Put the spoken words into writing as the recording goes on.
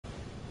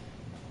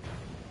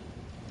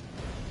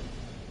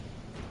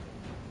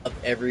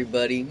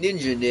Everybody,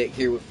 Ninja Nick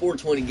here with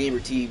 420 Gamer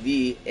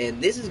TV,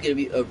 and this is going to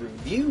be a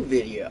review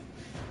video.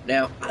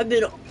 Now, I've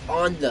been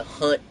on the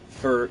hunt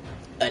for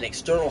an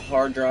external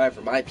hard drive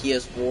for my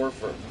PS4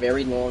 for a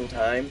very long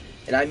time,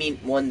 and I mean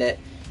one that,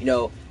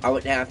 I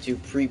wouldn't have to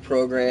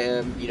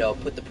pre-program,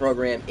 put the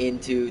program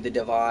into the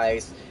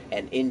device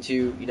and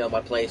into,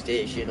 my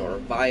PlayStation or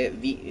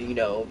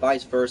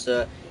vice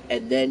versa,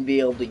 and then be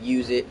able to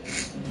use it.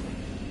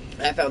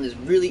 I found this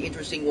really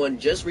interesting one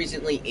just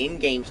recently in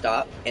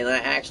GameStop, and I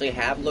actually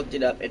have looked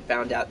it up and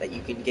found out that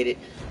you can get it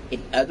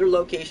in other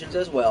locations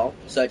as well,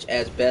 such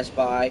as Best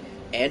Buy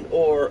and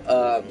or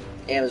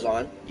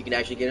Amazon. You can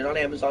actually get it on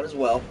Amazon as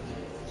well.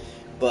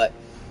 But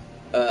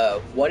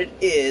what it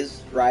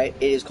is, right,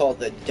 it is called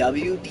the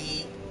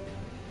WD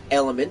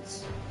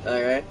Elements,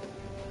 alright?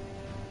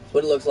 That's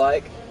what it looks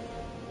like.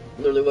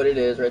 Literally what it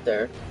is right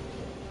there.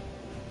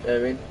 You know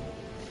what I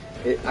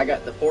mean? I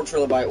got the 4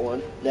 terabyte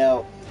one.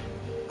 Now,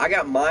 I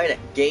got mine at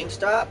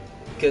GameStop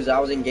because I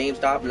was in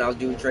GameStop and I was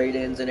doing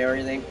trade-ins and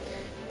everything,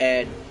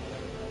 and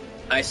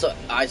I was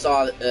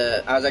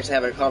actually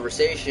having a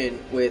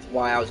conversation with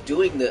why I was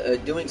doing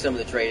some of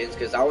the trade-ins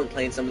because I wasn't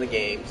playing some of the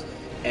games,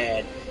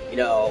 and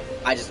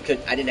I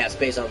didn't have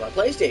space on my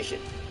PlayStation.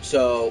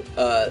 So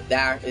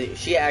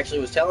she actually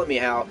was telling me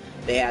how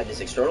they had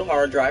this external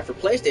hard drive for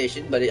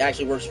PlayStation, but it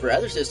actually works for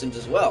other systems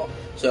as well.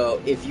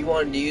 So if you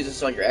wanted to use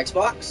this on your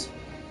Xbox,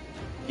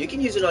 you can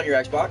use it on your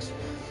Xbox.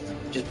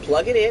 Just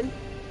plug it in.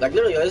 Like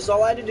literally, this is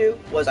all I had to do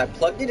was I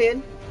plugged it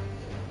in.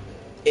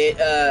 It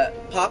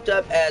popped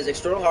up as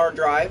external hard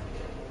drive.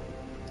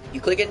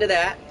 You click into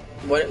that.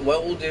 What it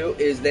will do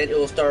is then it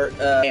will start.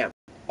 Bam,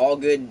 all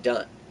good,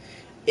 done.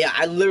 Yeah,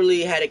 I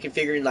literally had it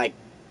configured in like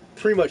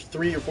pretty much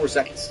 3 or 4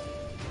 seconds.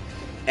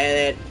 And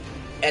then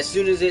as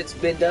soon as it's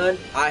been done,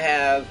 I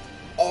have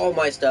all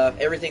my stuff,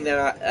 everything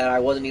that I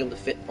wasn't able to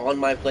fit on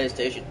my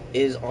PlayStation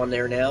is on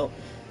there now.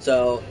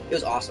 So it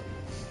was awesome.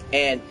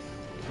 And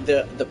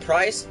the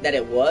price that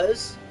it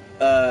was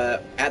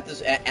at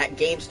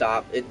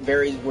GameStop, it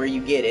varies where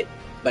you get it,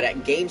 but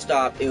at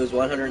GameStop it was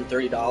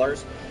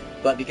 $130.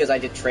 But because I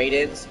did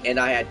trade-ins and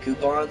I had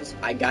coupons,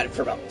 I got it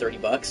for about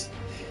 $30.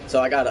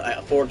 So I got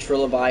a 4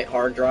 terabyte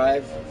hard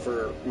drive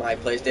for my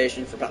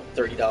PlayStation for about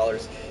 $30.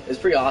 It was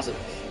pretty awesome.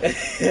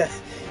 It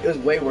was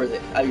way worth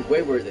it. I mean,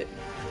 way worth it.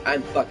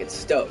 I'm fucking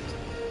stoked.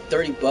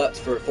 $30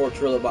 for a 4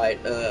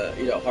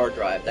 terabyte hard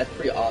drive. That's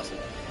pretty awesome.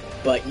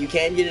 But you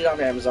can get it on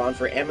Amazon.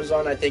 For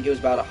Amazon, I think it was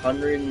about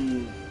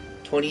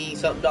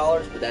 $120-something,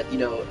 but that,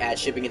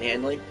 adds shipping and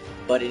handling.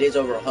 But it is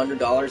over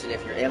 $100, and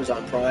if you're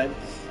Amazon Prime,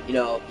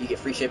 you get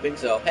free shipping.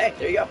 So, hey,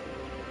 there you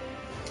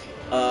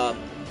go.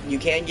 You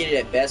can get it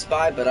at Best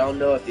Buy, but I don't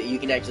know if you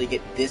can actually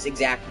get this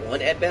exact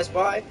one at Best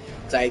Buy.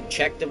 Because I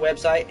checked the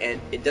website,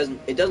 and it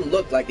doesn't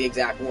look like the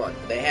exact one.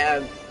 They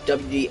have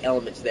WD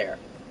Elements there.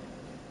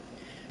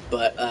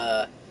 But,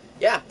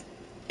 yeah,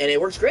 and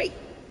it works great.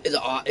 It's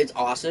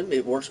awesome.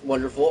 It works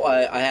wonderful.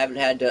 I haven't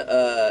had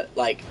to,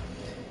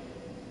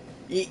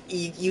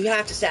 you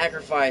have to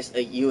sacrifice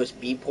a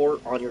USB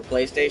port on your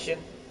PlayStation,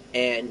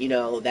 and,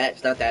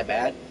 that's not that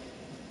bad.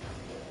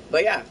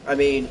 But, yeah, I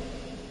mean,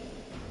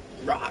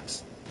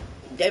 rocks.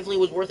 Definitely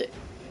was worth it.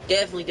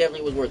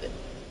 Definitely was worth it.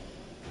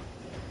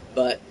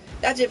 But,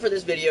 that's it for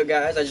this video,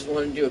 guys. I just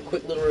wanted to do a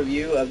quick little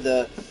review of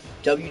the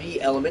WD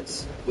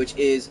Elements, which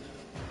is,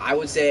 I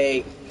would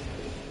say,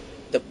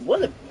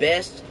 one of the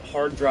best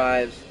hard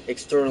drives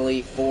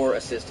externally for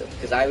a system,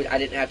 because I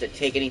didn't have to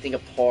take anything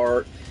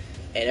apart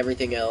and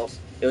everything else.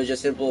 It was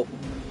just simple.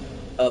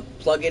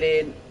 Plug it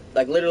in,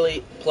 like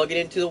literally plug it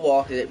into the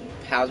wall because it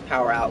has a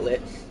power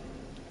outlet.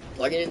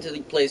 Plug it into the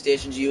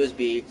PlayStation's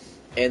USB,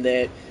 and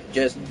then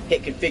just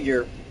hit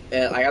configure.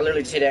 And I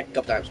literally just hit it a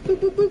couple times, boop,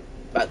 boop, boop,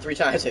 about 3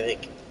 times I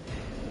think,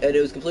 and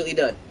it was completely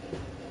done.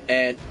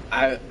 And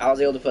I was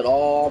able to put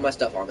all my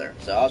stuff on there,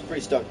 so I was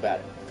pretty stoked about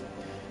it.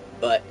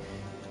 But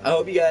I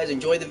hope you guys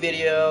enjoyed the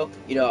video.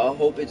 I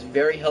hope it's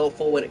very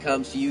helpful when it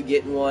comes to you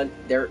getting one.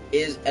 There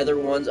is other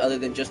ones other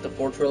than just the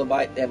 4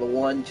 terabyte. They have a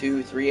 1,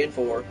 2, 3, and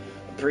 4.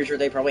 I'm pretty sure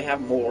they probably have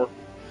more.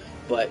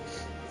 But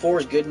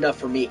 4 is good enough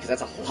for me because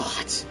that's a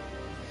lot.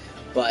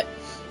 But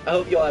I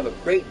hope you all have a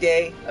great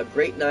day, a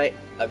great night,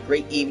 a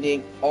great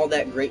evening, all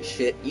that great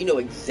shit. You know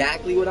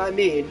exactly what I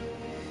mean.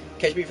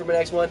 Catch me for my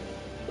next one.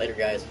 Later,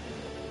 guys.